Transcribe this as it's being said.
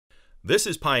This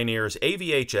is Pioneer's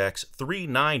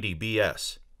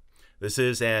AVH-X390BS. This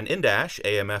is an in-dash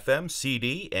AM/FM,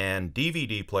 CD, and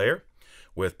DVD player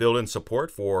with built-in support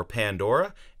for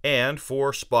Pandora and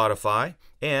for Spotify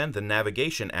and the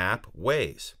navigation app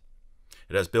Waze.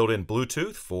 It has built-in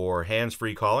Bluetooth for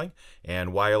hands-free calling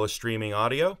and wireless streaming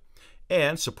audio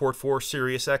and support for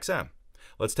Sirius XM.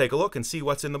 Let's take a look and see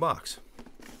what's in the box.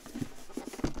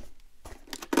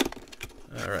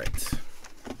 All right.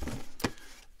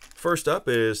 First up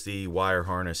is the wire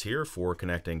harness here for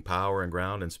connecting power and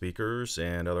ground and speakers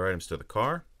and other items to the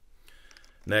car.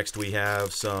 Next we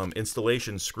have some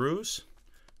installation screws,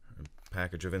 a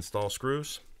package of install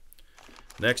screws.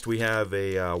 Next we have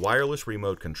a wireless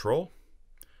remote control.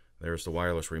 There's the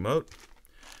wireless remote.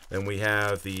 Then we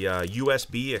have the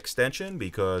USB extension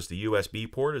because the USB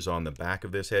port is on the back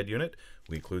of this head unit.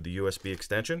 We include the USB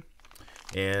extension.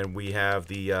 And we have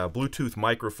the Bluetooth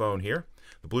microphone here.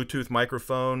 The Bluetooth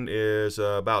microphone is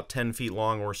about 10 feet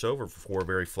long or so for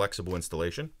very flexible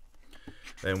installation.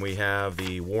 Then we have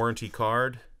the warranty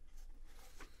card,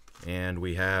 and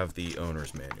we have the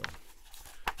owner's manual.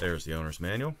 There's the owner's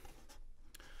manual.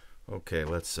 Okay,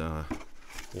 let's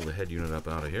pull the head unit up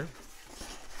out of here.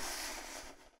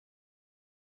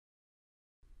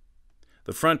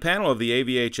 The front panel of the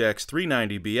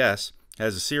AVH-X390BS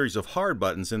has a series of hard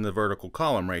buttons in the vertical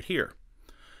column right here.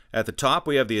 At the top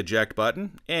we have the eject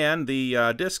button and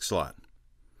the disc slot.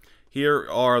 Here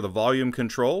are the volume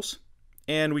controls,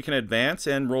 and we can advance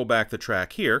and roll back the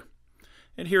track here.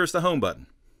 And here's the home button.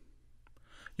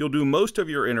 You'll do most of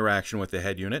your interaction with the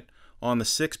head unit on the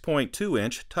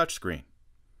 6.2-inch touchscreen.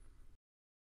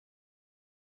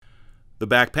 The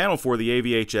back panel for the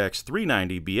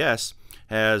AVH-X390BS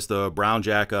has the brown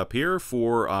jack up here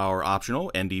for our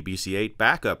optional NDBC8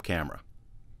 backup camera.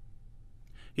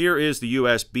 Here is the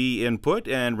USB input,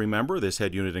 and remember this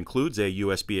head unit includes a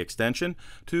USB extension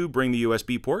to bring the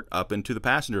USB port up into the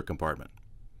passenger compartment.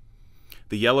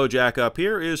 The yellow jack up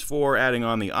here is for adding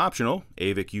on the optional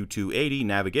AVIC U280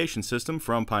 navigation system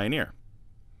from Pioneer.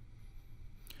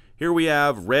 Here we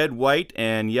have red, white,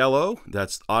 and yellow,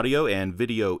 that's audio and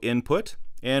video input,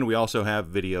 and we also have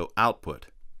video output.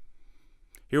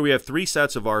 Here we have 3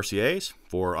 sets of RCAs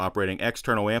for operating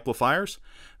external amplifiers.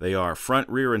 They are front,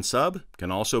 rear, and sub, can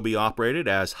also be operated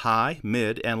as high,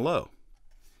 mid, and low.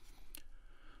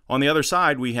 On the other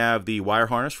side we have the wire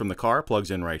harness from the car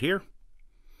plugs in right here,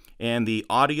 and the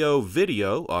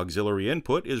audio-video auxiliary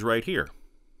input is right here.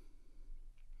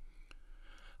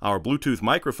 Our Bluetooth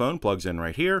microphone plugs in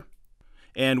right here,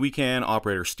 and we can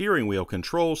operate our steering wheel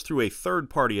controls through a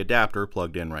third-party adapter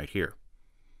plugged in right here.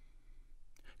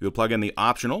 You'll plug in the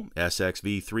optional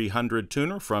SXV300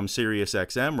 tuner from Sirius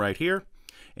XM right here,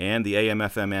 and the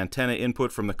AM/FM antenna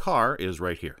input from the car is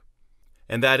right here.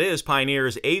 And that is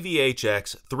Pioneer's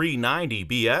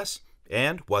AVH-X390BS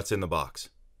and what's in the box.